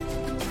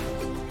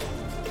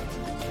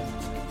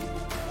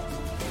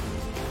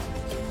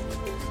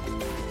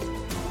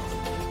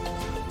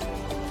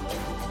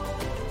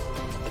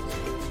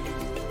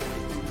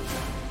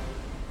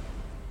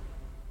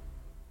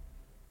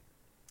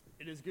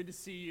good to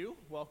see you.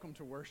 Welcome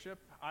to worship.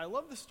 I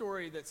love the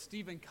story that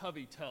Stephen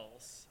Covey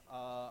tells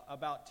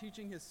about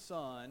teaching his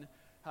son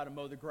how to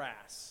mow the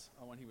grass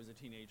when he was a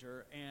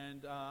teenager.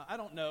 And I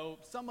don't know,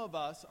 some of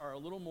us are a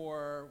little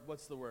more,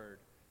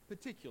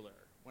 particular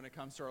when it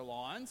comes to our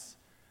lawns.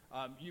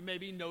 You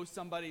maybe know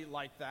somebody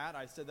like that.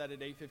 I said that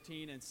at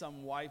 8:15, and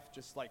some wife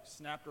just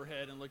snapped her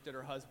head and looked at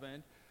her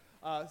husband.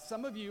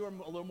 Some of you are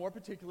a little more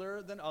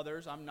particular than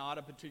others. I'm not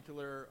a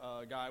particular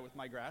guy with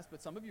my grass,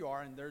 but some of you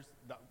are, and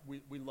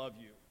we love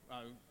you.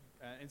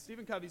 And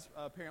Stephen Covey's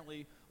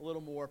apparently a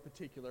little more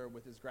particular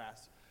with his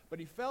grass. But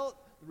he felt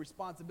the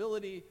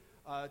responsibility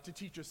to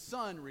teach his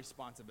son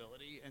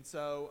responsibility, and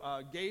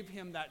so gave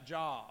him that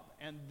job,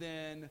 and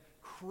then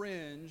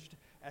cringed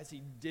as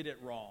he did it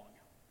wrong.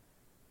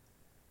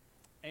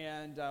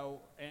 And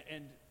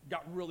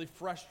got really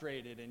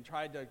frustrated and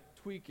tried to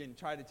tweak and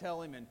try to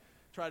tell him and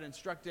try to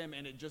instruct him,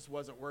 and it just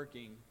wasn't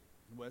working.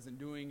 He wasn't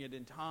doing it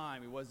in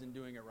time. He wasn't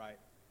doing it right.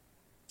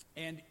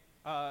 And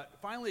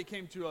finally it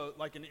came to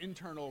an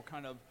internal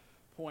kind of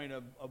point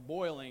of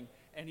boiling,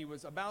 and he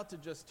was about to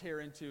just tear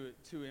into it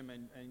to him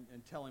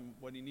and tell him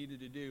what he needed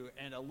to do,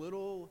 and a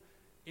little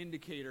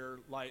indicator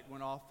light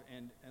went off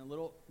and a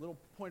little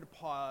point of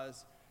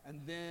pause, and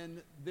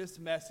then this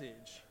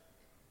message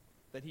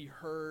that he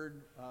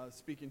heard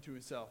speaking to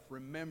himself: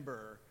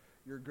 remember,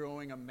 you're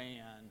growing a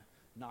man,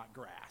 not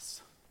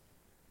grass.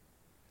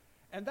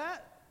 And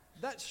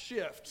that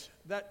shift,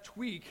 that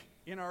tweak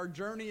in our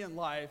journey in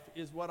life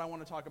is what I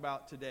want to talk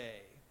about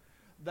today.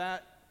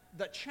 That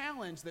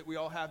challenge that we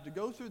all have to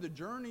go through the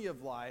journey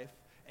of life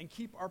and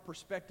keep our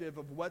perspective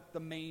of what the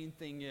main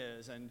thing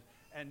is and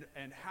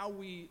how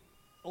we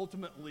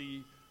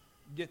ultimately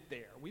get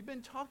there. We've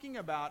been talking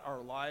about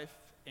our life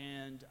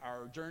and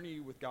our journey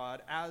with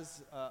God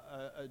as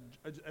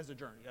a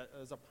journey,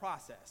 as a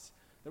process,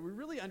 that we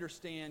really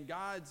understand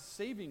God's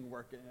saving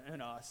work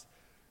in us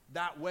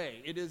that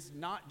way. It is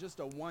not just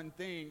a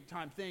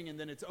one-time thing and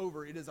then it's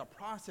over. It is a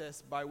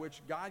process by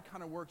which God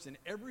kind of works in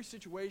every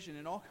situation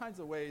in all kinds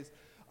of ways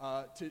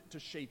to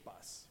shape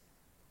us.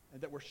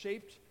 And that we're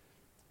shaped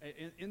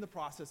in the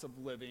process of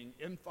living,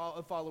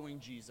 of following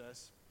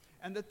Jesus,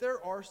 and that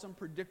there are some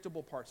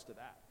predictable parts to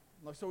that.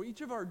 So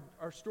each of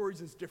our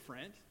stories is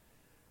different,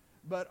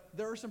 but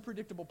there are some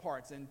predictable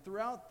parts. And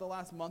throughout the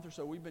last month or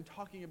so, we've been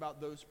talking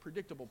about those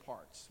predictable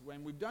parts.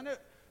 When we've done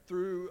it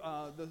through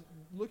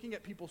looking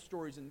at people's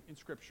stories in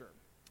Scripture.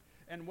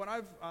 And what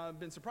I've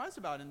been surprised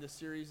about in this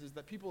series is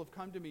that people have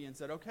come to me and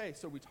said, okay,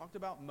 so we talked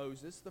about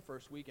Moses the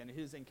first week and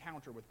his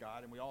encounter with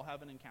God, and we all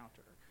have an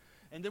encounter.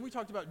 And then we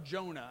talked about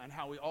Jonah and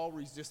how we all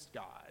resist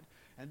God.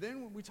 And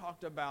then we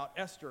talked about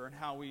Esther and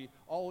how we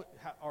all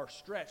are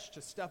stretched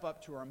to step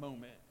up to our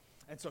moment.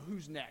 And so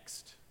who's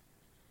next?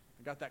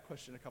 I got that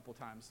question a couple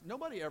times.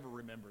 Nobody ever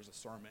remembers a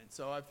sermon,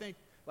 so I think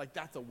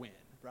that's a win,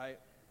 right?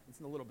 It's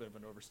a little bit of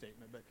an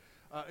overstatement, but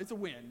it's a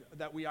win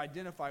that we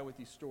identify with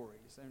these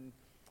stories. And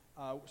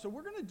so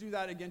we're going to do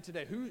that again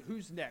today.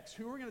 Who's next?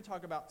 Who are we going to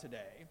talk about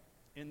today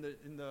in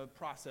the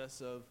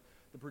process of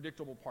the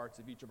predictable parts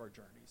of each of our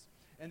journeys?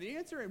 And the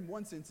answer in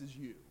one sense is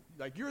you.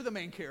 You're the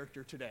main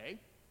character today,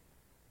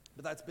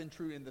 but that's been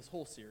true in this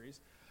whole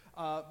series.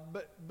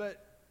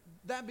 But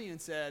that being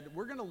said,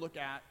 we're going to look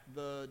at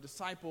the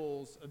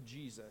disciples of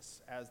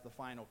Jesus as the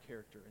final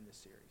character in this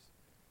series.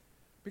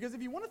 Because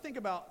if you want to think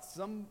about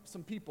some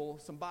people,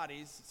 some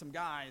bodies, some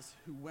guys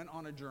who went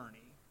on a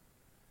journey,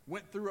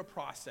 went through a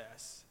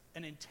process,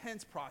 an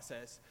intense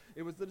process,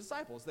 it was the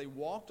disciples. They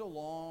walked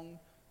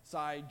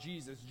alongside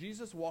Jesus.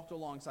 Jesus walked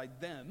alongside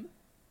them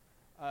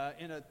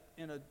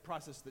in a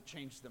process that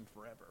changed them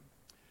forever.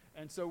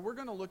 And so we're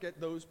going to look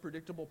at those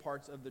predictable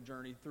parts of the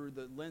journey through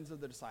the lens of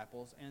the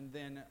disciples, and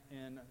then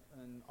in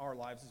our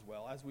lives as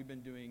well, as we've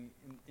been doing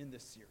in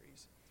this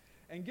series.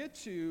 And get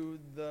to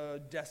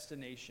the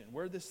destination,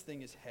 where this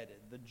thing is headed.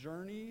 The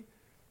journey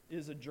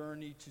is a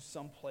journey to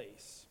some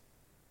place.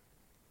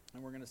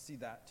 And we're going to see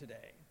that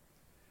today.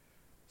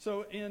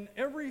 So in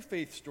every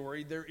faith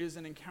story, there is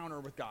an encounter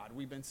with God.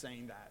 We've been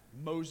saying that.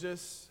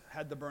 Moses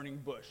had the burning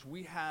bush.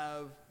 We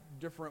have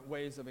different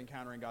ways of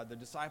encountering God. The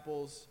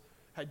disciples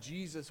had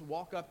Jesus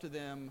walk up to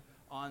them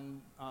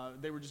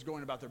they were just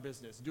going about their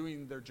business,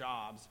 doing their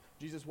jobs.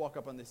 Jesus walk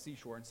up on the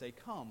seashore and say,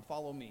 "Come,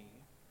 follow me."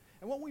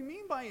 And what we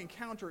mean by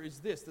encounter is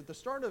this, that the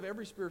start of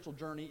every spiritual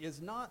journey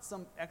is not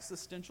some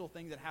existential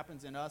thing that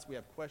happens in us. We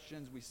have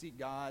questions, we seek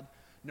God.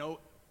 No,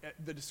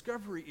 the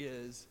discovery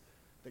is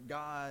that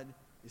God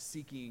is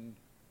seeking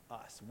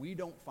us. We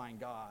don't find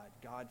God,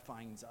 God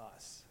finds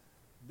us.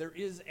 There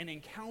is an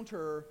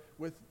encounter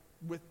with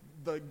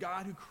the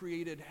God who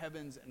created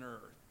heavens and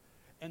earth.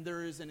 And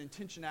there is an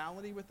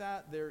intentionality with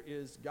that. There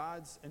is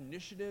God's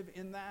initiative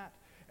in that,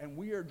 and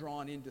we are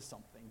drawn into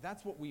something.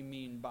 That's what we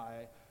mean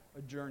by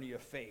a journey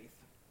of faith.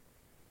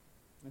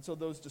 And so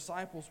those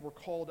disciples were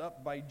called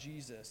up by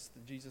Jesus.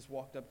 Jesus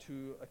walked up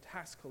to a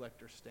tax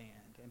collector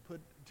stand and put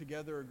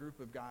together a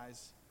group of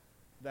guys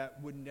that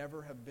would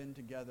never have been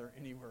together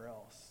anywhere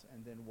else,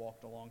 and then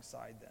walked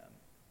alongside them.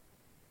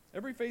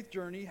 Every faith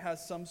journey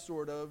has some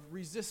sort of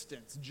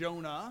resistance.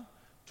 Jonah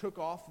took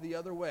off the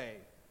other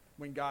way.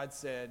 when God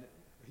said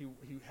he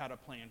had a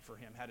plan for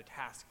him, had a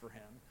task for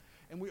him.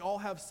 And we all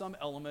have some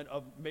element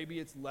of, maybe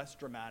it's less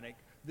dramatic,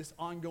 this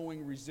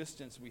ongoing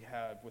resistance we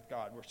have with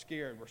God. We're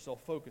scared, we're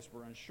self-focused,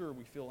 we're unsure,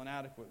 we feel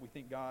inadequate. We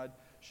think God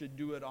should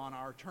do it on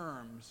our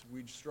terms.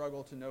 We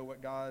struggle to know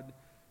what God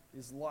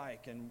is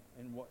like and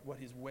what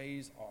his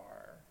ways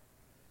are.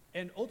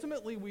 And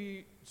ultimately,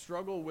 we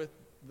struggle with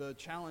the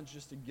challenge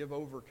just to give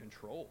over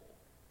control.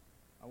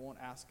 I won't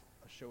ask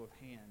a show of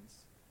hands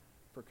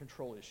for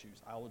control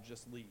issues. I will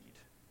just lead.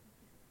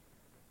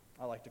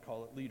 I like to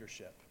call it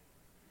leadership.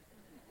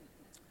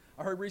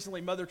 I heard recently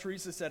Mother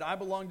Teresa said, "I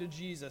belong to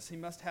Jesus. He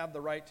must have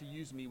the right to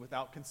use me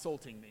without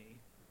consulting me."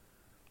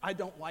 I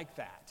don't like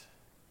that,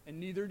 and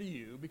neither do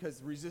you,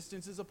 because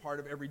resistance is a part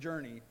of every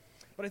journey.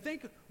 But I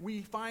think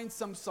we find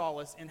some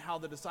solace in how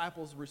the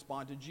disciples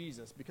respond to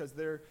Jesus, because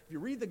if you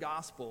read the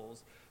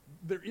Gospels,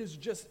 there is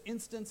just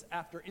instance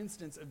after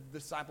instance of the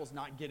disciples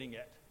not getting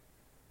it.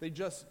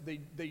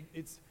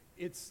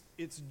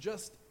 It's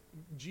just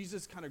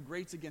Jesus kind of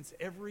grates against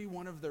every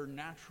one of their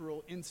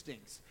natural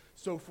instincts.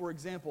 So, for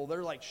example,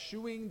 they're like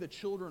shooing the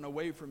children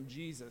away from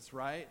Jesus,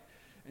 right?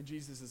 And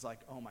Jesus is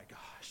like, "Oh my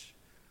gosh,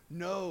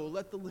 no,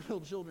 let the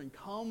little children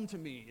come to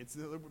me.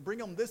 Bring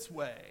them this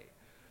way."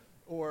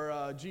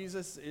 Or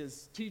Jesus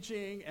is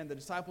teaching, and the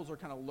disciples are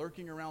kind of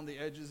lurking around the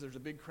edges. There's a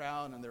big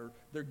crowd, and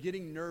they're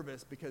getting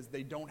nervous because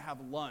they don't have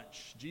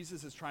lunch.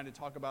 Jesus is trying to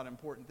talk about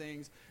important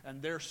things,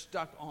 and they're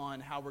stuck on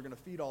how we're going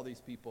to feed all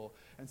these people.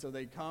 And so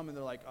they come, and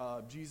they're like,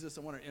 "Jesus,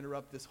 I want to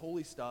interrupt this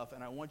holy stuff,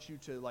 and I want you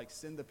to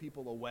send the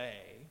people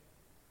away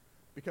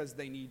because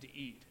they need to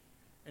eat."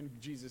 And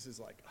Jesus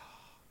is like,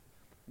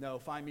 "No,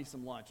 find me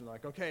some lunch." And they're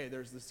like, "Okay,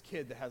 there's this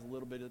kid that has a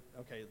little bit of,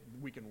 okay,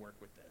 we can work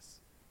with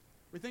this."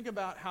 We think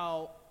about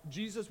how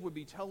Jesus would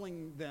be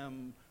telling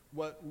them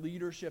what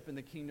leadership in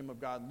the kingdom of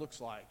God looks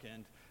like,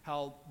 and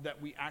how that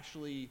we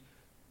actually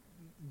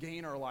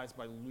gain our lives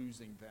by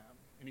losing them.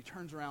 And he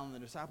turns around, and the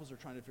disciples are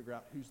trying to figure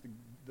out who's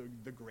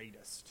the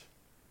greatest,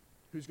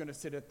 who's going to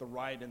sit at the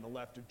right and the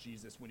left of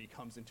Jesus when he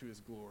comes into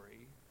his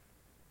glory.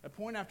 At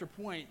point after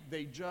point,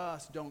 they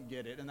just don't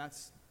get it, and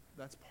that's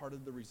part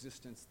of the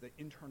resistance, the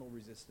internal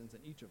resistance in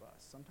each of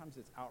us. Sometimes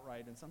it's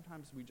outright, and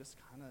sometimes we just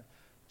kind of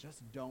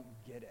just don't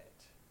get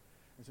it.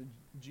 And so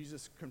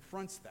Jesus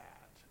confronts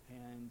that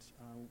and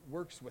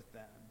works with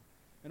them.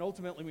 And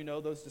ultimately, we know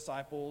those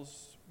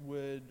disciples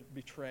would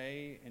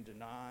betray and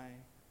deny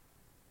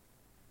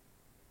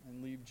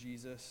and leave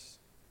Jesus.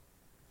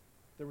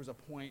 There was a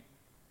point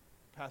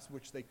past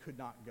which they could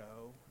not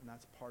go, and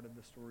that's part of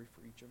the story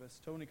for each of us.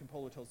 Tony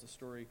Campolo tells the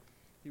story.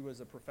 He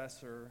was a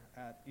professor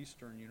at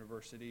Eastern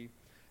University,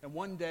 and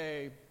one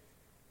day,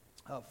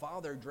 a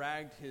father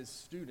dragged his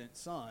student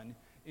son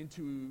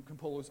into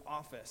Campolo's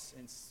office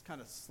and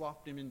kind of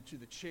slopped him into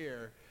the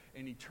chair,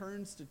 and he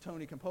turns to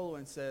Tony Campolo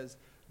and says,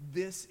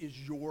 "This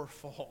is your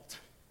fault."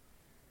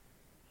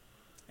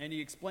 And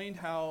he explained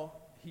how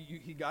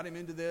he got him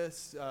into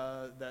this,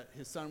 that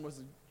his son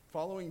was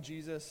following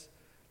Jesus,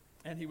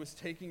 and he was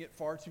taking it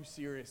far too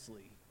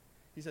seriously.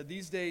 He said,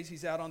 "These days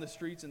he's out on the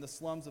streets in the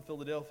slums of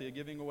Philadelphia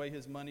giving away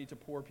his money to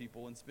poor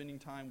people and spending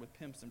time with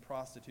pimps and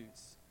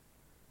prostitutes."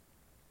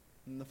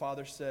 And the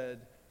father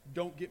said,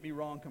 "Don't get me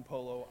wrong,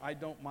 Campolo. I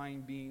don't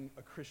mind being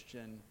a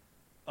Christian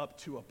up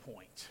to a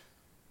point."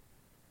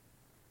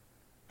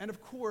 And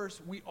of course,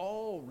 we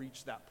all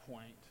reach that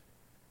point.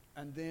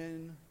 And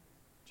then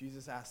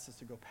Jesus asks us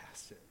to go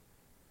past it.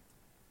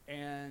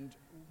 And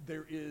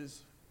there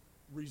is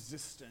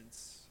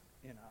resistance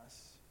in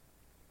us.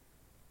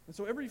 And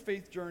so every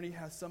faith journey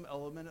has some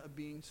element of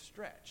being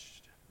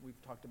stretched.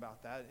 We've talked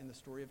about that in the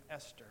story of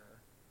Esther.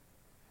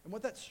 And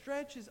what that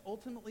stretch is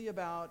ultimately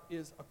about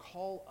is a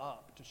call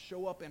up, to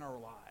show up in our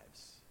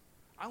lives.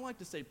 I like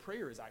to say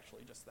prayer is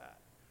actually just that.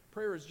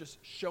 Prayer is just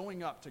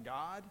showing up to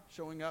God,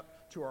 showing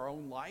up to our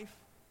own life,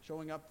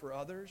 showing up for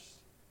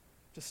others,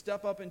 to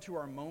step up into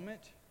our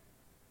moment.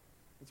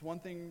 It's one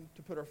thing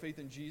to put our faith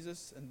in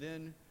Jesus, and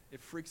then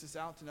it freaks us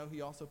out to know he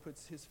also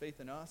puts his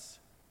faith in us.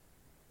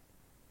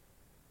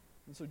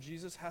 And so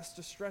Jesus has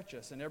to stretch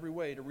us in every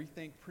way to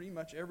rethink pretty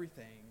much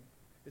everything.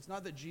 It's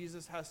not that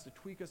Jesus has to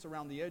tweak us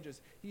around the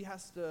edges. He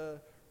has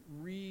to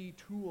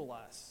retool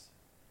us.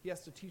 He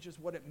has to teach us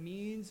what it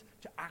means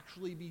to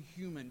actually be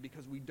human,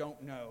 because we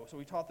don't know. So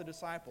he taught the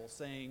disciples,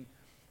 saying,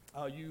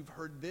 "You've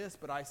heard this,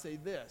 but I say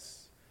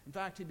this." In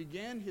fact, he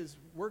began his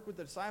work with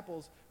the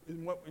disciples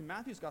in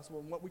Matthew's gospel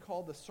in what we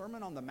call the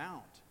Sermon on the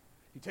Mount.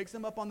 He takes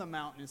them up on the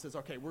mountain and says,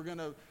 "Okay, we're going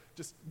to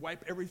just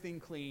wipe everything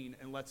clean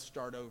and let's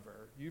start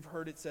over. You've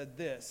heard it said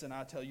this, and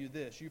I tell you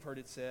this. You've heard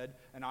it said,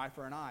 an eye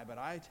for an eye, but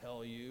I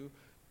tell you,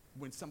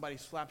 when somebody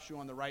slaps you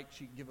on the right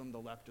cheek, give them the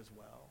left as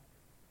well.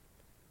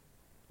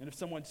 And if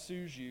someone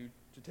sues you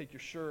to take your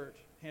shirt,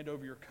 hand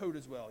over your coat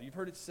as well. You've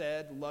heard it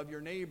said, love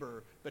your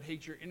neighbor, but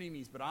hate your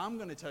enemies. But I'm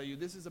going to tell you,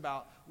 this is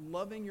about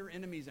loving your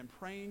enemies and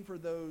praying for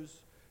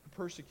those who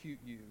persecute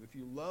you. If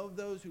you love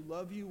those who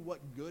love you,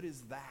 what good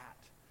is that?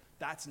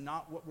 That's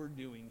not what we're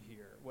doing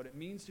here. What it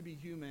means to be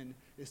human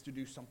is to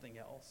do something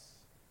else.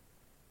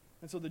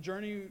 And so the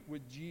journey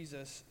with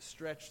Jesus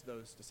stretched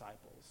those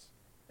disciples.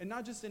 And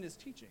not just in his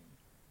teaching.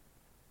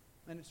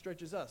 And it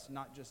stretches us,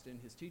 not just in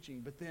his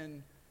teaching, but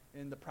then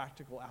in the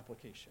practical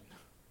application.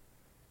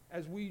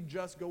 As we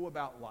just go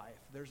about life,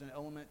 there's an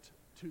element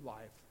to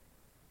life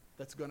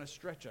that's going to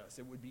stretch us.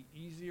 It would be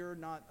easier,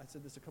 I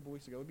said this a couple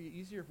weeks ago, it would be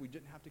easier if we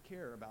didn't have to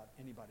care about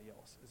anybody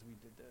else as we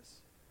did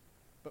this.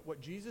 But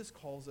what Jesus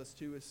calls us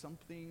to is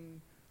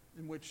something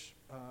in which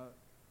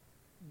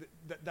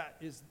that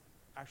is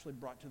actually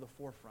brought to the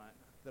forefront,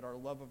 that our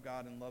love of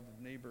God and love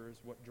of neighbor is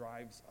what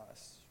drives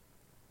us.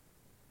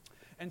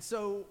 And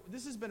so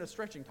this has been a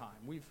stretching time.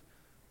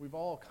 We've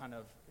all kind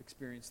of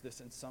experienced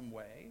this in some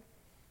way.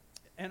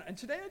 And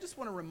today I just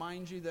want to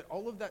remind you that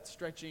all of that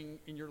stretching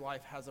in your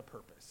life has a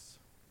purpose,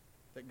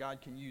 that God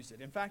can use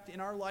it. In fact,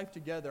 in our life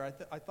together,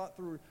 I thought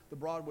through the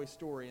Broadway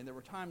story, and there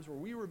were times where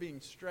we were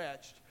being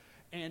stretched,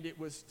 and it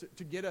was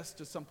to get us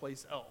to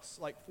someplace else.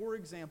 Like, for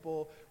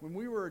example, when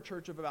we were a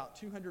church of about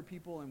 200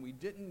 people and we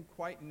didn't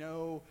quite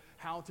know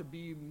how to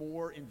be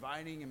more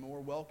inviting and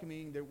more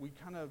welcoming, that we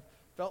kind of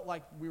felt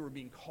like we were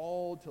being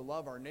called to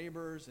love our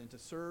neighbors and to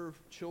serve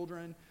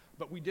children,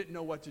 but we didn't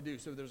know what to do.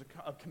 So there's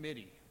a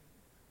committee,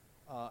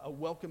 a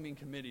welcoming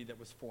committee that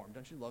was formed.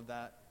 Don't you love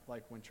that?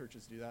 Like when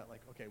churches do that,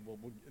 like, okay, well,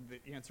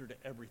 the answer to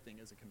everything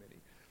is a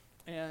committee.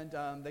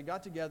 And they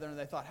got together and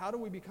they thought, how do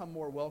we become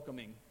more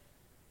welcoming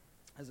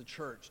as a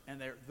church? And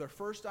their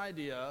first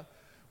idea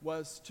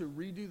was to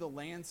redo the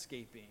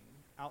landscaping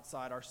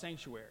outside our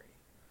sanctuary.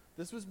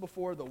 This was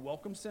before the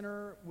Welcome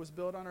Center was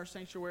built on our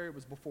sanctuary. It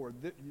was before,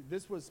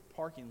 this was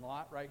parking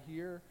lot right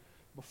here,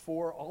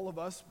 before all of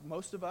us,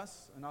 most of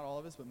us, not all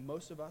of us, but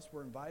most of us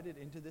were invited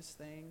into this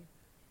thing.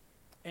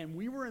 And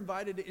we were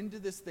invited into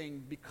this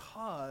thing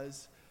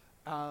because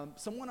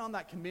someone on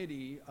that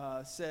committee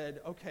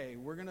said, okay,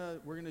 we're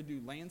gonna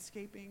do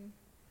landscaping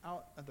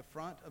out at the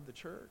front of the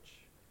church.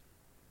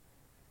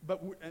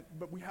 But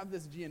we have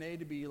this DNA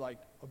to be like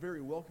a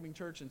very welcoming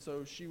church. And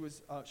so she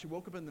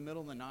woke up in the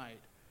middle of the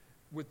night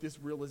with this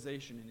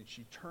realization, and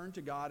she turned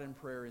to God in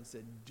prayer and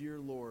said, "Dear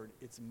Lord,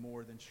 it's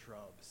more than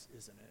shrubs,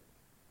 isn't it?"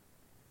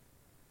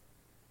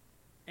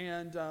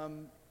 And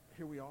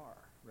here we are,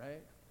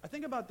 right? I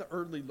think about the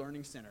Early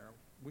Learning Center.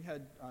 We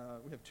have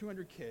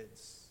 200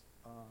 kids,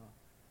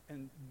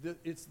 and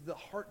it's the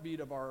heartbeat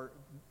of our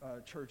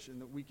church in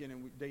the weekend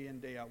and day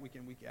in, day out, week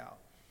in, week out,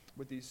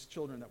 with these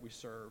children that we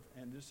serve.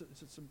 And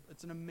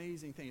it's an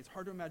amazing thing. It's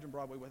hard to imagine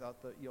Broadway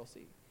without the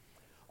ELC.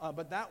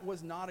 But that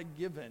was not a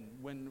given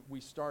when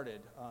we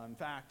started. In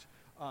fact,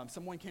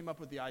 someone came up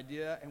with the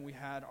idea, and we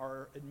had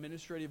our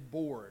administrative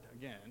board,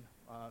 again,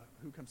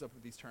 who comes up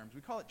with these terms. We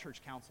call it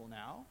church council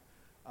now,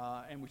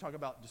 and we talk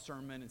about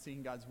discernment and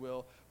seeking God's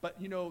will. But,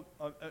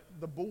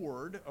 the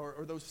board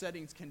or those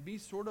settings can be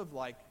sort of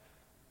like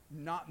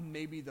not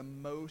maybe the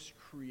most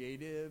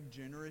creative,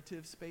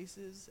 generative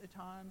spaces at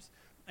times.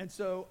 And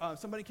so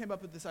somebody came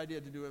up with this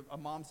idea to do a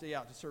mom's day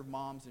out, to serve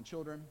moms and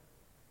children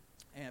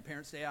and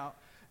parents' day out.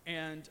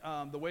 And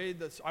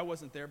I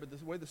wasn't there, but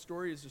the way the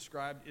story is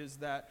described is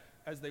that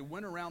as they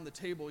went around the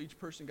table, each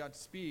person got to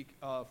speak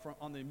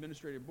on the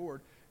administrative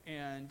board,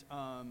 and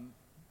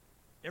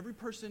every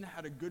person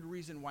had a good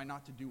reason why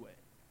not to do it.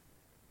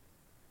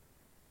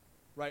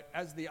 Right?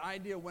 As the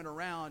idea went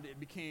around, it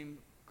became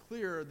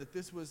clear that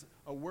this was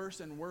a worse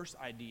and worse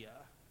idea,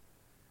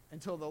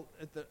 until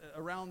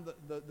around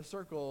the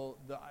circle,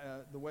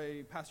 the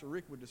way Pastor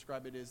Rick would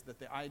describe it is that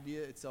the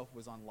idea itself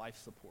was on life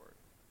support.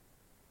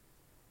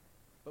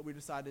 But we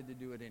decided to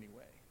do it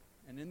anyway.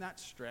 And in that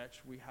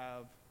stretch, we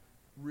have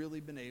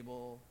really been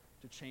able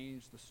to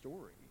change the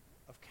story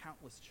of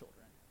countless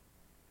children.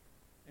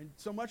 And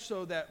so much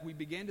so that we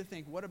began to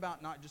think, what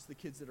about not just the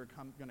kids that are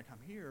going to come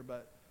here,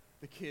 but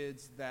the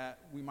kids that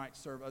we might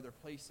serve other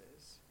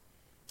places?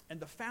 And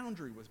the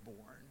Foundry was born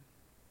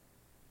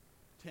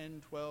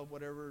 10, 12,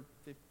 whatever,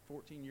 15,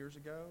 14 years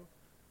ago,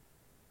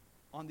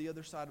 on the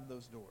other side of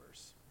those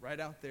doors, right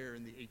out there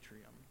in the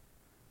atrium.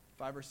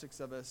 5 or 6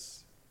 of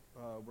us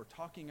were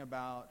talking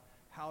about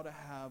how to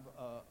have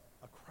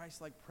a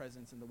Christ-like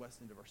presence in the west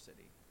end of our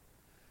city.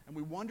 And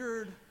we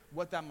wondered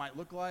what that might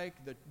look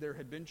like. That there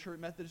had been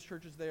Methodist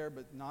churches there,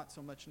 but not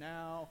so much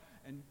now.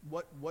 And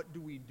what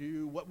do we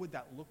do? What would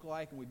that look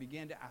like? And we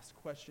began to ask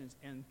questions.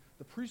 And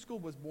the preschool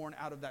was born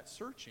out of that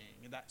searching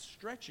and that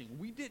stretching.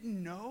 We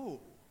didn't know.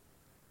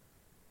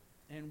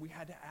 And we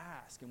had to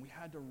ask, and we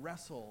had to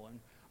wrestle. And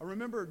I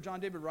remember John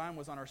David Ryan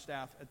was on our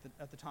staff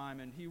at the time,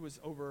 and he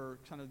was over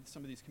kind of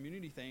some of these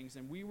community things,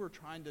 and we were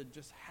trying to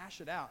just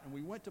hash it out. And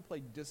we went to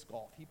play disc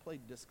golf. He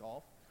played disc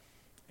golf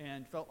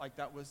and felt like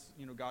that was,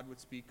 God would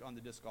speak on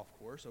the disc golf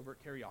course over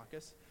at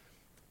Kariakis,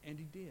 and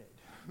he did.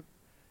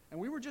 And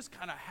we were just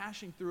kind of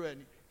hashing through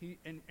it,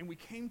 and we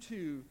came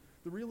to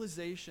the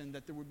realization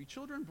that there would be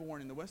children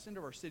born in the west end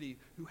of our city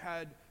who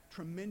had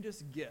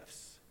tremendous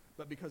gifts,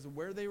 but because of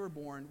where they were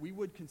born, we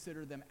would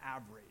consider them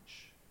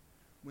average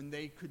when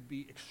they could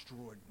be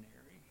extraordinary.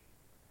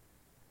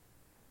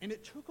 And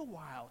it took a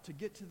while to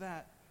get to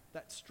that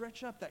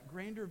stretch up, that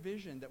grander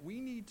vision that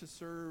we need to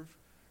serve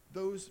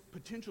those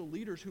potential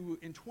leaders who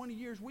in 20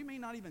 years, we may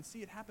not even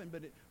see it happen,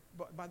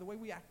 but by the way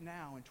we act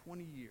now, in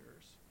 20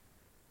 years,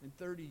 in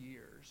 30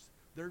 years,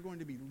 they're going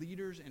to be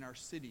leaders in our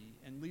city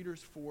and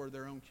leaders for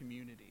their own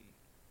community.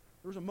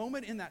 There was a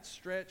moment in that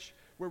stretch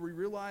where we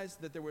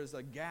realized that there was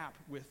a gap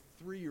with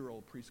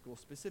 3-year-old preschool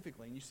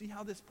specifically. And you see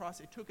how this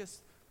process, it took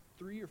us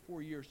 3 or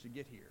 4 years to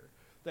get here.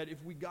 That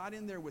if we got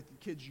in there with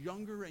kids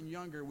younger and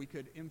younger, we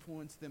could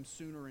influence them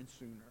sooner and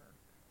sooner.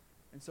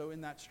 And so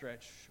in that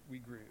stretch, we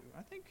grew.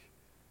 I think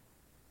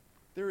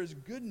there is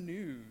good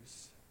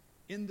news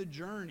in the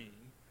journey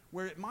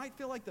where it might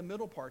feel like the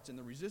middle parts and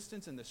the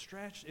resistance and the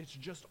stretch, it's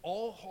just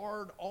all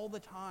hard all the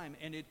time,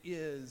 and it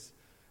is,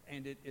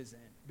 and it isn't,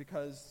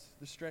 because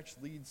the stretch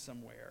leads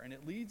somewhere, and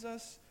it leads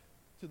us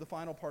to the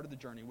final part of the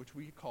journey, which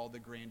we call the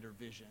grander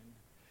vision.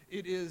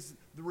 It is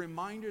the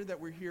reminder that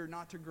we're here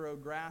not to grow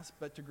grass,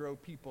 but to grow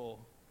people.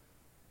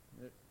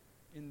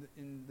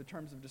 In the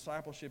terms of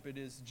discipleship, it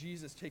is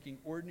Jesus taking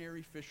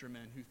ordinary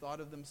fishermen who thought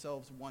of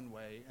themselves one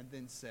way and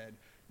then said,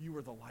 "You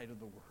are the light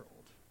of the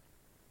world."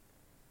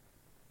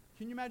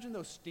 Can you imagine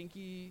those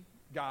stinky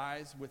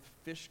guys with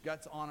fish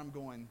guts on them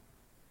going,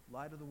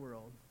 "Light of the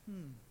world"?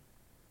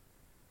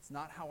 It's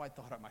not how I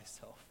thought of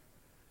myself.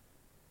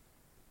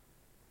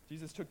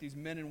 Jesus took these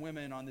men and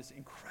women on this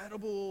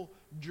incredible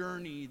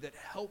journey that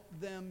helped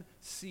them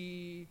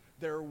see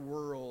their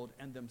world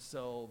and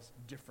themselves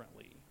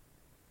differently.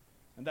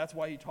 And that's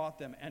why he taught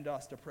them and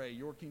us to pray,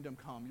 "Your kingdom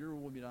come, your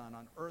will be done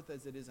on earth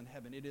as it is in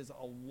heaven." It is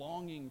a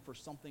longing for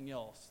something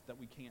else that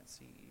we can't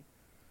see.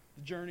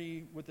 The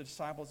journey with the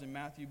disciples in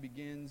Matthew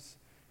begins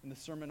in the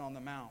Sermon on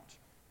the Mount.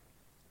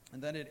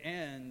 And then it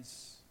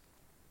ends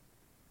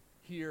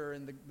here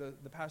in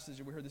the passage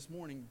that we heard this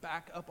morning,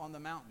 back up on the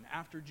mountain,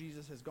 after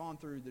Jesus has gone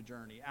through the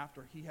journey,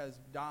 after he has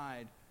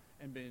died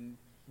and been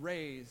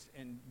raised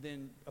and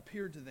then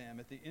appeared to them.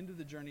 At the end of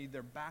the journey,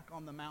 they're back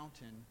on the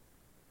mountain.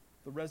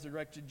 The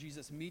resurrected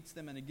Jesus meets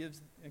them and it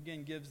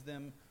gives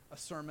them a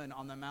sermon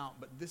on the mount,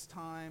 but this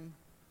time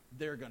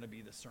they're going to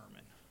be the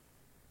sermon.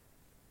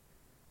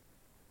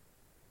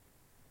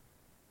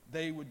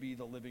 They would be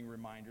the living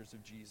reminders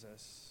of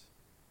Jesus.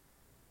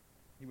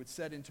 He would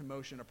set into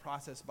motion a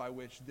process by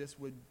which this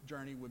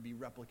journey would be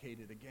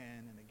replicated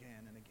again and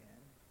again and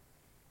again.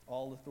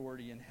 All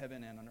authority in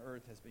heaven and on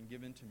earth has been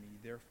given to me.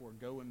 Therefore,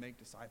 go and make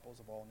disciples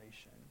of all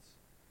nations,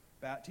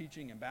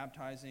 teaching and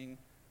baptizing,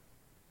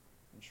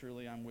 and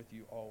surely I'm with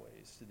you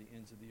always to the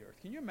ends of the earth.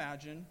 Can you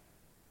imagine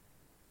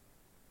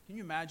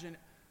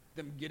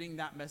them getting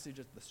that message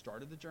at the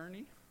start of the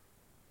journey?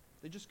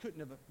 They just couldn't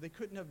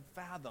have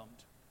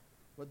fathomed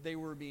what they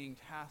were being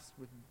tasked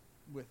with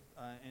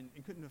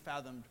and couldn't have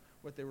fathomed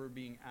what they were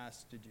being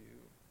asked to do.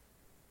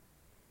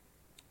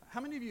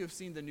 How many of you have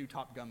seen the new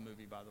Top Gun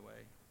movie, by the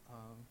way?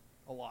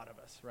 A lot of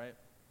us, right?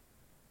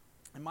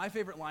 And my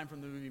favorite line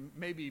from the movie,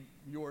 maybe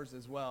yours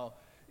as well,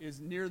 is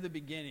near the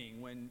beginning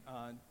when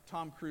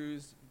Tom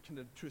Cruise,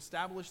 to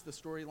establish the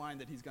storyline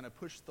that he's going to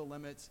push the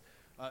limits,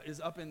 is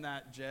up in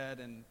that jet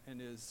and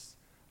is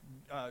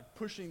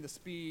pushing the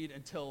speed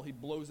until he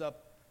blows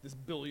up this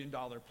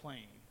billion-dollar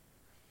plane.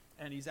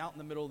 And he's out in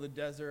the middle of the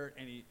desert,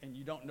 and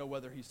you don't know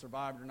whether he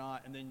survived or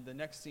not. And then the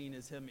next scene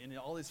is him in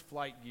all his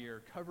flight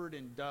gear, covered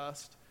in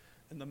dust,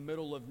 in the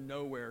middle of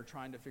nowhere,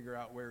 trying to figure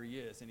out where he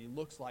is. And he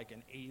looks like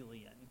an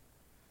alien.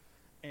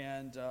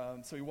 And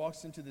so he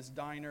walks into this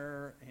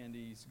diner, and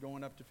he's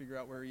going up to figure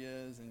out where he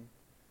is, and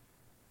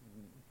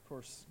of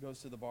course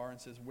goes to the bar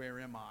and says, "Where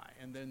am I?"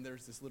 And then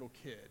there's this little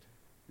kid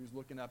who's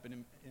looking up at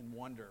him in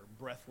wonder,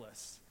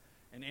 breathless,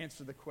 and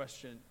answers the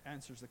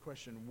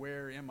question,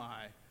 "Where am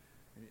I?"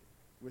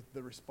 With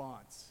the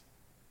response,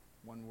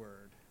 one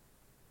word: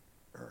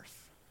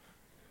 Earth.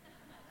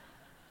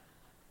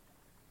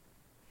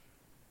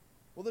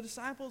 Well, the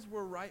disciples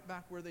were right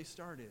back where they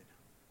started.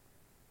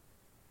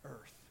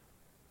 Earth.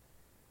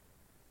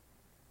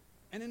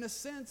 And in a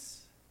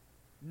sense,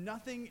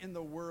 nothing in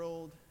the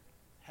world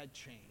had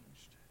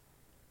changed.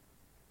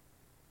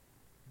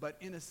 But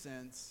in a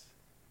sense,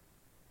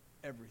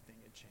 everything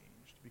had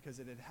changed because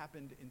it had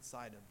happened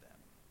inside of them.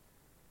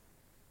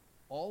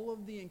 All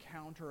of the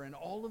encounter and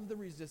all of the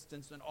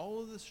resistance and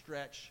all of the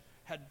stretch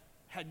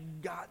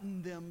had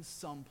gotten them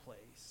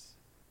someplace.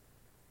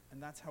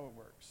 And that's how it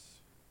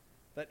works.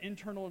 That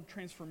internal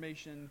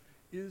transformation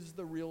is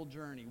the real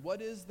journey.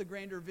 What is the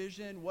grander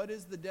vision? What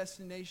is the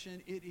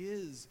destination? It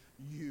is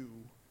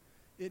you.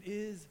 It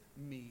is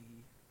me.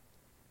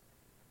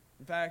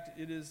 In fact,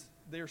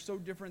 they are so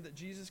different that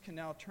Jesus can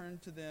now turn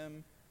to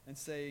them and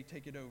say,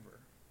 "Take it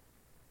over.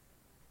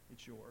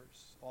 It's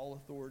yours." All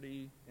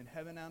authority in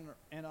heaven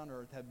and on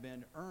earth have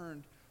been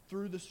earned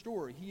through the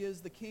story. He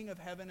is the King of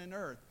heaven and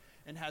earth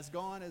and has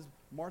gone, as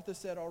Martha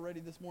said already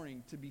this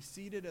morning, to be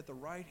seated at the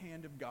right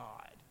hand of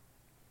God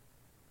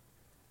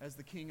as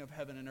the King of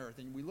heaven and earth.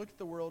 And we look at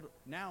the world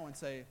now and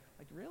say,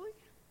 like, really?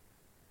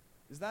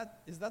 Is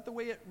that the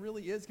way it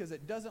really is? Because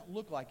it doesn't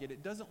look like it.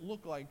 It doesn't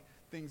look like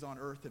things on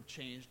earth have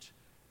changed.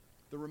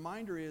 The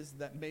reminder is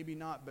that maybe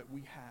not, but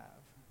we have.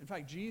 In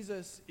fact,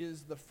 Jesus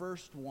is the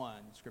first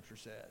one, Scripture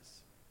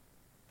says.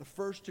 The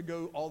first to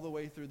go all the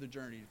way through the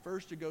journey,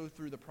 first to go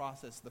through the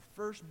process, the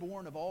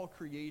firstborn of all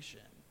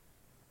creation.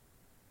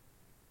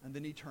 And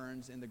then he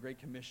turns in the Great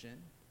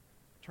Commission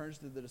turns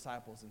to the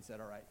disciples and said,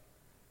 all right,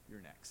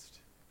 you're next.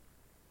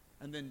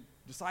 And then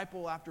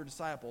disciple after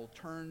disciple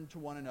turn to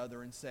one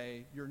another and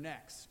say, you're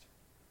next.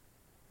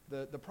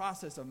 The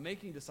process of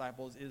making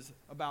disciples is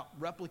about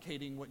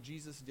replicating what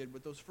Jesus did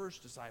with those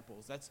first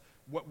disciples. That's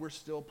what we're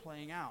still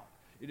playing out.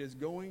 It is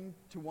going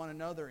to one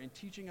another and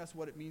teaching us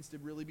what it means to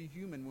really be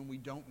human when we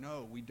don't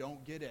know, we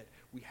don't get it.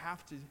 We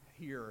have to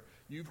hear,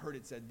 you've heard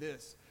it said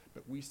this,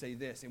 but we say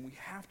this. And we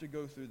have to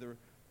go through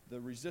the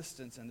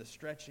resistance and the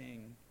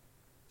stretching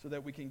so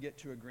that we can get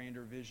to a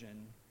grander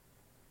vision.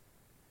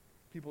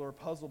 People are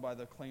puzzled by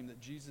the claim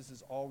that Jesus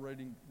is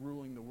already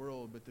ruling the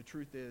world, but the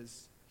truth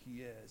is,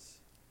 he is.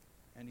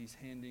 And he's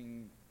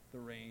handing the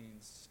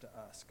reins to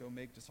us. Go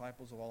make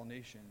disciples of all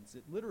nations.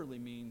 It literally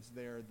means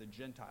they're the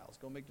Gentiles.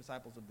 Go make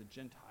disciples of the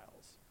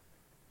Gentiles.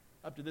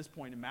 Up to this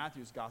point in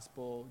Matthew's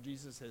gospel,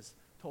 Jesus has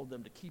told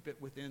them to keep it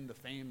within the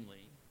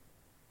family.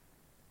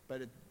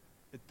 But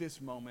at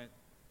this moment,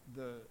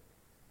 the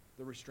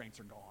restraints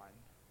are gone.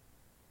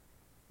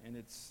 And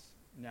it's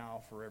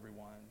now for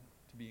everyone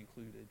to be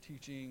included.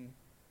 Teaching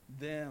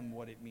them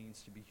what it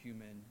means to be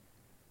human,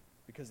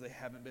 because they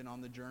haven't been on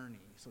the journey.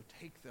 So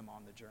take them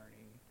on the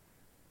journey.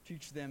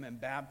 Teach them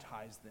and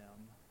baptize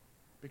them.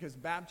 Because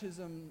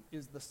baptism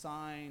is the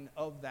sign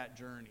of that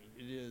journey.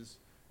 It is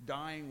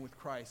dying with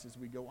Christ as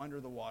we go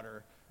under the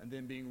water and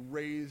then being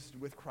raised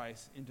with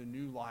Christ into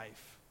new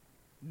life,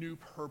 new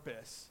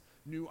purpose,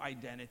 new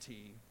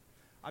identity.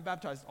 I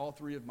baptized all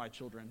 3 of my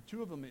children,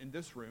 2 of them in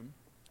this room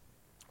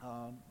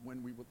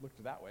when we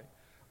looked that way,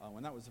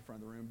 when that was the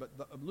front of the room.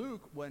 But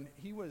Luke, when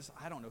he was,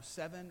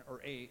 7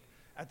 or 8,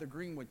 at the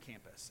Greenwood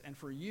campus. And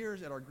for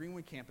years at our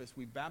Greenwood campus,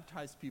 we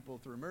baptized people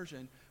through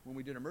immersion when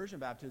we did immersion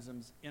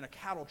baptisms in a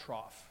cattle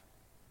trough.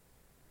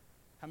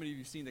 How many of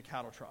you have seen the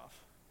cattle trough?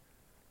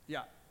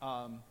 Yeah.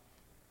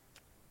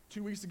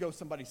 2 weeks ago,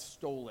 somebody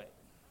stole it.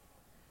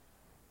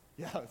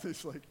 Yeah, it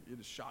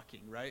is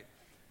shocking, right?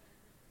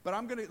 But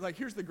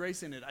here's the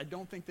grace in it. I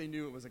don't think they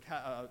knew it was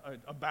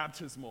a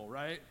baptismal,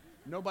 right?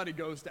 Nobody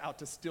goes out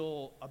to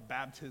steal a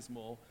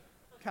baptismal.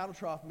 Cattle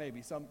trough,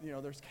 maybe.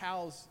 There's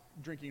cows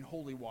drinking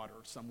holy water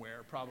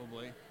somewhere,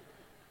 probably. Can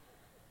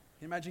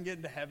you imagine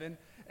getting to heaven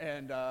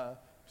and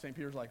St.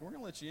 Peter's like, we're going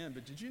to let you in,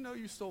 but did you know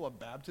you stole a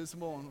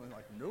baptismal? And we're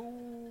like,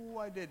 no,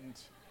 I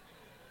didn't.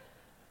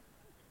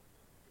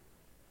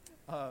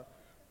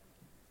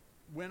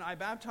 When I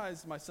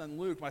baptized my son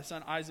Luke, my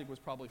son Isaac was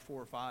probably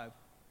 4 or 5,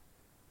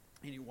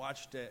 and he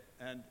watched it,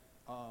 and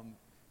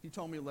he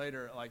told me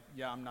later,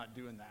 yeah, I'm not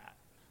doing that.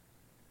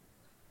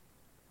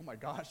 Oh my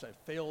gosh, I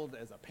failed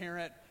as a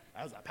parent,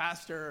 as a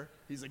pastor.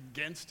 He's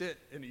against it,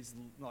 and he's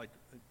I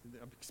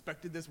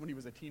expected this when he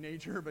was a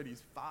teenager, but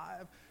he's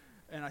 5.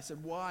 And I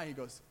said, why? He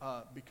goes,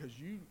 because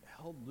you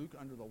held Luke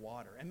under the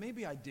water. And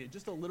maybe I did,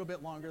 just a little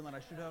bit longer than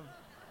I should have.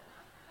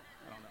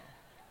 I don't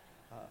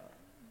know.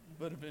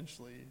 But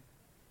eventually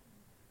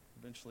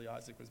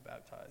Isaac was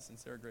baptized, and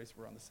Sarah Grace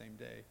were on the same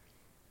day.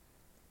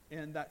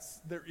 And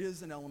there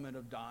is an element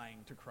of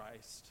dying to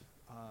Christ,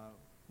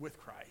 with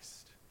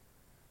Christ,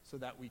 so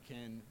that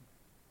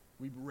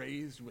we've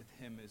raised with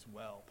him as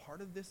well.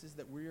 Part of this is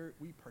that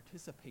we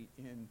participate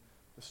in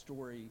the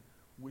story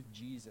with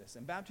Jesus.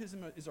 And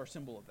baptism is our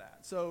symbol of that.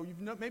 So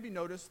you've maybe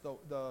noticed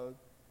the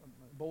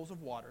bowls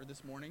of water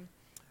this morning.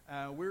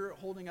 We're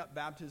holding up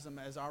baptism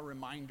as our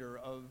reminder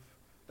of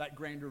that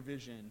grander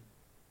vision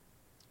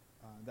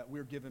that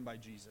we're given by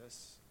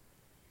Jesus.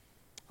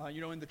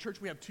 In the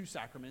church we have 2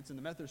 sacraments. In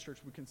the Methodist Church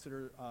we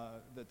consider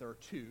that there are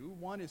 2.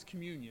 One is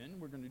communion.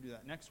 We're going to do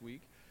that next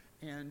week.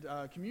 And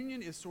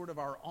communion is sort of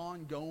our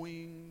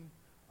ongoing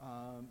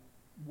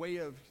way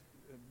of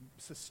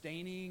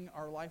sustaining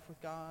our life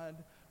with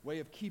God, way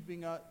of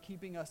keeping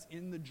us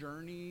in the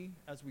journey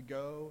as we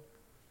go.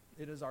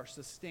 It is our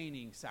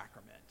sustaining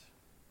sacrament.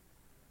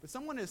 But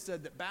someone has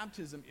said that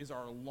baptism is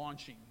our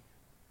launching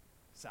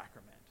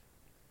sacrament.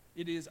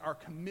 It is our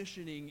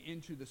commissioning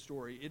into the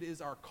story. It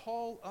is our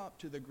call up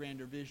to the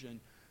grander vision.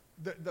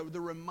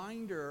 The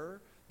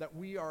reminder that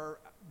we are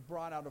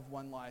brought out of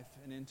one life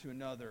and into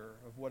another,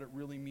 of what it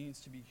really means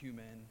to be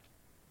human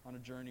on a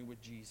journey with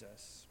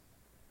Jesus.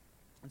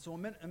 And so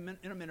in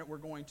a minute, we're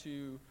going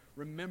to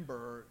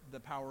remember the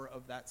power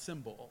of that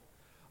symbol.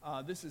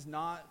 This is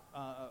not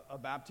a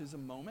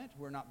baptism moment.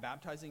 We're not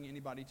baptizing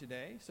anybody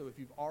today. So if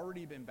you've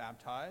already been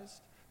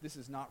baptized, this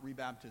is not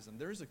rebaptism.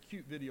 There's a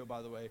cute video,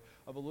 by the way,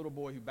 of a little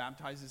boy who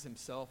baptizes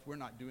himself. We're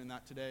not doing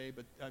that today,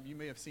 but you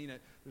may have seen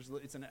it.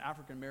 It's an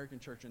African-American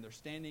church, and they're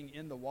standing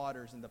in the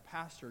waters, and the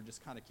pastor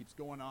just kind of keeps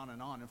going on.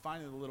 And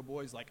finally the little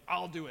boy's like,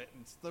 I'll do it,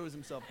 and throws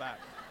himself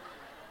back.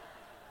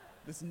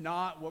 This is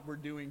not what we're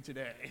doing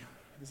today.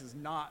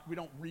 We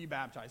don't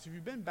rebaptize. If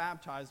you've been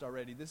baptized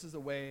already, this is a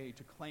way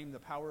to claim the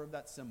power of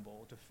that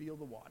symbol, to feel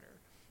the water.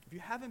 If you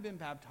haven't been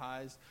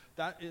baptized,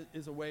 that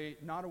is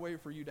not a way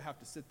for you to have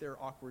to sit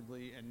there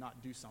awkwardly and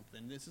not do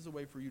something. This is a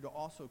way for you to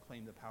also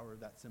claim the power of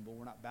that symbol.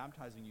 We're not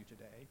baptizing you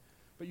today,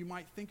 but you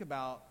might think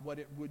about what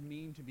it would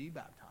mean to be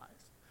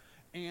baptized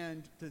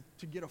and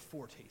to get a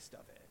foretaste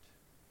of it.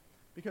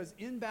 Because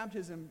in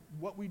baptism,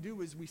 what we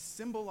do is we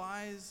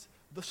symbolize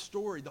the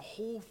story, the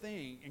whole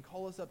thing, and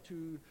call us up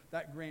to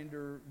that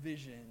grander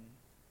vision,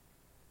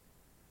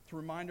 to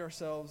remind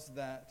ourselves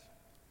that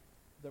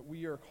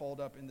we are called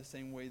up in the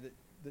same way that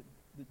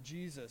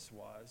Jesus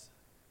was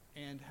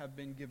and have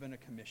been given a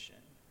commission.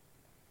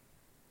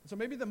 So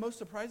maybe the most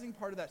surprising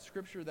part of that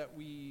scripture that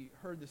we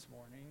heard this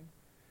morning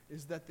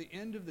is that the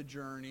end of the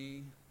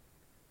journey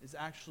is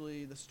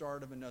actually the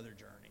start of another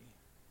journey.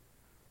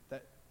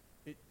 That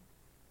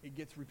it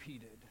gets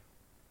repeated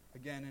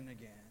again and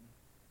again.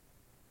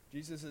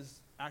 Jesus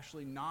is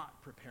actually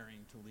not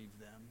preparing to leave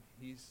them.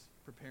 He's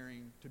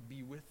preparing to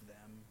be with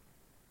them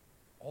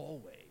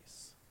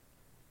always,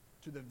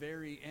 to the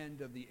very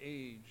end of the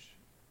age,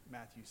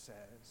 Matthew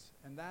says.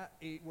 And that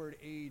word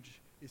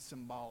age is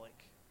symbolic.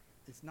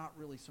 It's not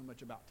really so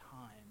much about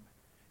time.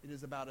 It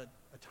is about a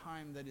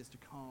time that is to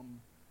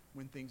come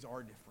when things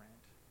are different.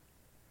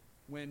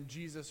 When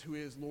Jesus, who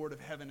is Lord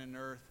of heaven and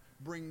earth,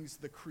 brings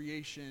the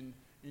creation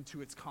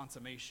into its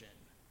consummation,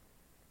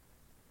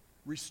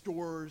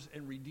 restores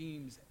and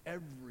redeems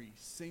every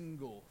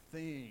single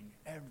thing,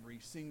 every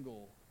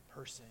single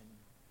person.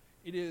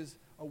 It is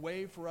a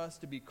way for us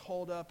to be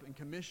called up and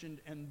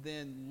commissioned and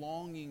then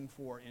longing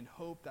for and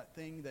hope that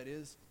thing that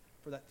is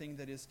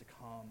to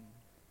come.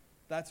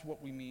 That's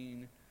what we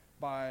mean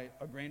by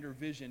a grander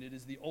vision. It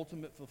is the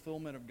ultimate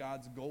fulfillment of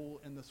God's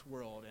goal in this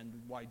world, and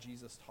why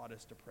Jesus taught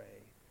us to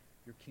pray,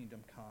 "Your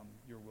kingdom come,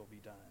 your will be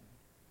done."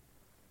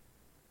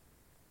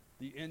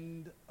 The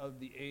end of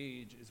the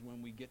age is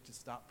when we get to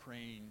stop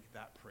praying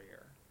that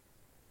prayer.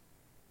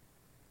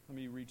 Let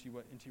me read to you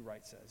what N.T.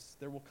 Wright says.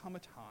 "There will come a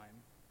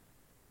time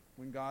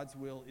when God's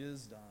will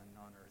is done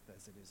on earth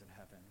as it is in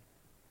heaven,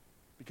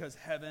 because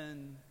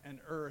heaven and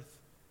earth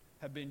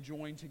have been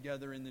joined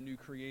together in the new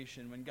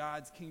creation. When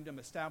God's kingdom,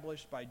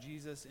 established by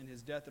Jesus in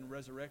his death and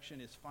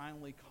resurrection, is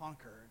finally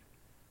conquered,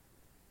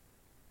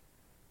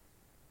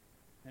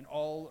 and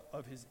all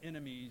of his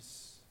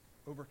enemies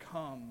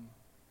overcome,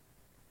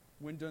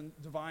 when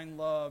divine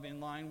love,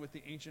 in line with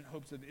the ancient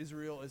hopes of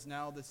Israel, is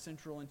now the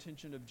central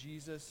intention of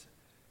Jesus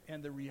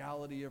and the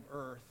reality of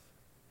earth,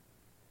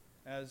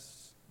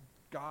 as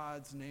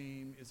God's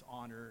name is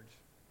honored,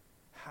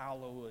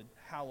 hallowed,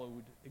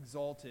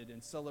 exalted,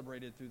 and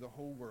celebrated through the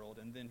whole world."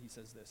 And then he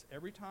says this: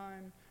 "Every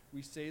time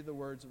we say the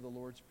words of the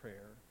Lord's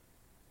Prayer,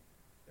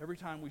 every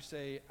time we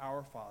say,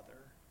 'Our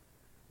Father,'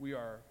 we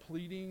are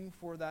pleading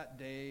for that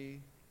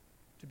day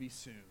to be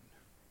soon.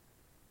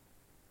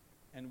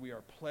 And we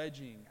are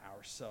pledging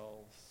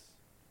ourselves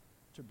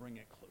to bring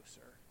it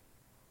closer."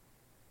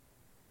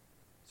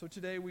 So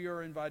today we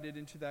are invited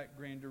into that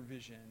grander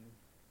vision.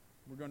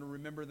 We're going to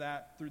remember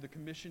that through the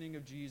commissioning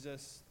of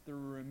Jesus, through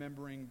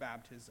remembering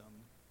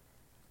baptism.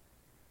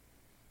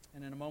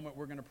 And in a moment,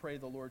 we're going to pray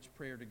the Lord's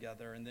Prayer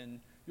together, and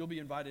then you'll be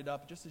invited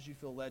up, just as you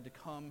feel led, to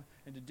come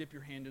and to dip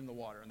your hand in the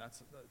water. And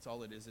that's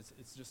all it is.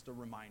 It's just a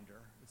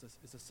reminder.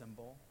 It's a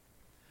symbol.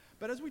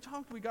 But as we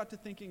talked, we got to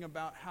thinking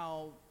about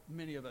how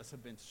many of us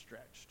have been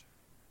stretched.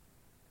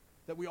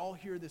 That we all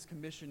hear this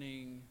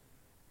commissioning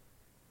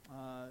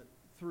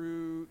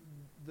through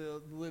the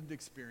lived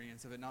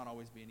experience of it not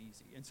always being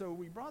easy. And so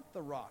we brought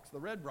the rocks. The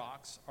red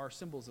rocks are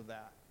symbols of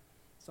that.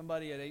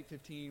 Somebody at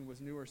 8:15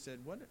 was newer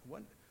said, what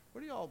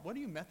do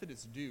you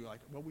Methodists do? Like,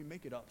 well, we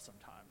make it up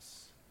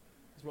sometimes,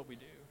 is what we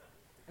do.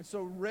 And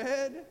so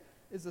red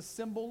is a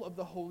symbol of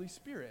the Holy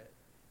Spirit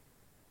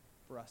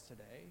for us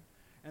today.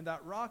 And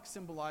that rock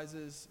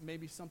symbolizes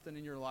maybe something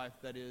in your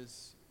life that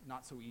is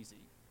not so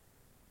easy.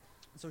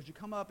 So as you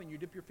come up and you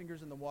dip your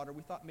fingers in the water,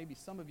 we thought maybe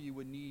some of you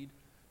would need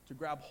to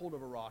grab hold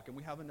of a rock, and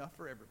we have enough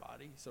for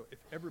everybody. So if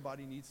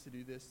everybody needs to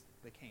do this,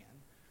 they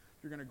can.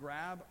 You're going to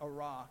grab a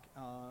rock,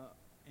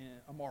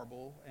 and a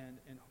marble,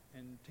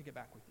 and take it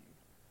back with you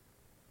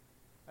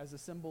as a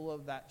symbol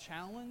of that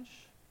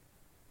challenge,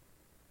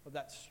 of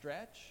that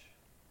stretch,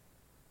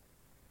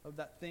 of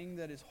that thing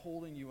that is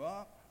holding you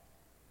up,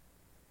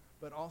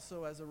 but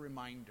also as a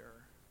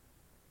reminder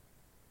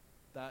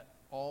that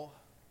all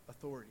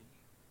authority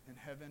in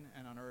heaven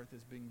and on earth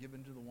has been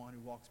given to the one who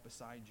walks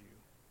beside you.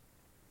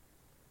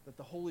 That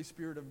the Holy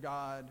Spirit of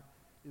God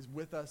is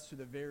with us to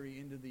the very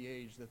end of the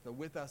age, that the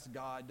with us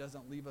God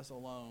doesn't leave us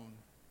alone,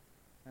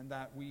 and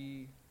that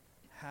we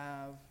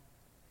have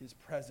his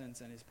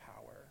presence and his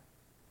power.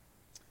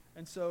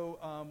 And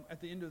so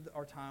at the end of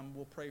our time,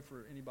 we'll pray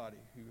for anybody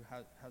who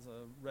has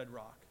a red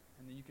rock,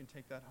 and then you can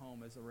take that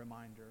home as a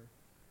reminder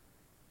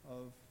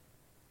of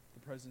the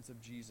presence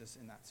of Jesus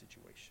in that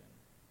situation.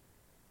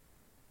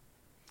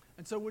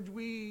 And so would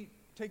we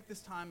take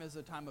this time as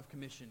a time of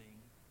commissioning,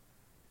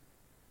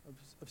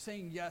 of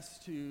saying yes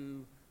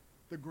to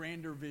the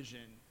grander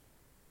vision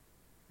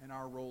and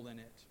our role in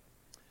it.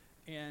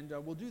 And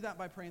we'll do that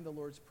by praying the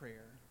Lord's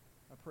Prayer,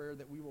 a prayer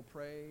that we will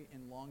pray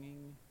in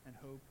longing and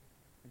hope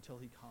until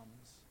he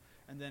comes.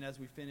 And then as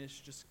we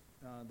finish, just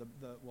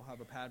we'll have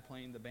a pad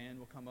playing, the band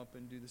will come up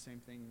and do the same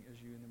thing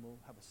as you, and then we'll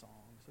have a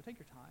song. So take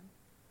your time,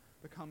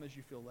 but come as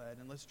you feel led,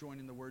 and let's join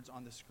in the words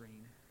on the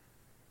screen.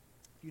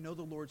 If you know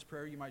the Lord's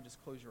Prayer, you might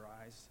just close your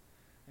eyes,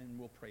 and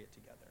we'll pray it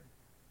together.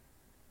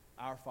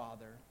 Our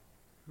Father,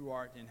 who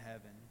art in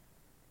heaven,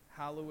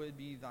 hallowed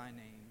be thy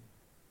name.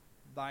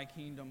 Thy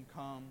kingdom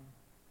come,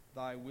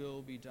 thy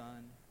will be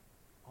done,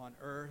 on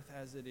earth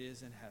as it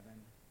is in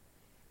heaven.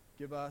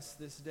 Give us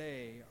this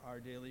day our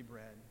daily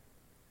bread,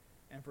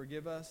 and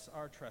forgive us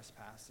our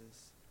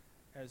trespasses,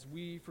 as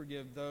we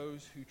forgive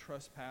those who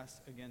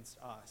trespass against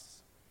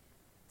us.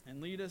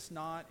 And lead us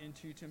not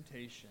into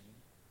temptation,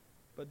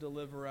 but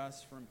deliver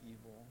us from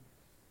evil.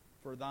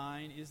 For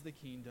thine is the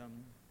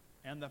kingdom,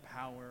 and the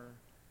power,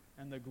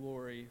 and the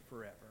glory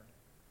forever.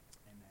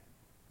 Amen.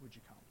 Would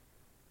you come?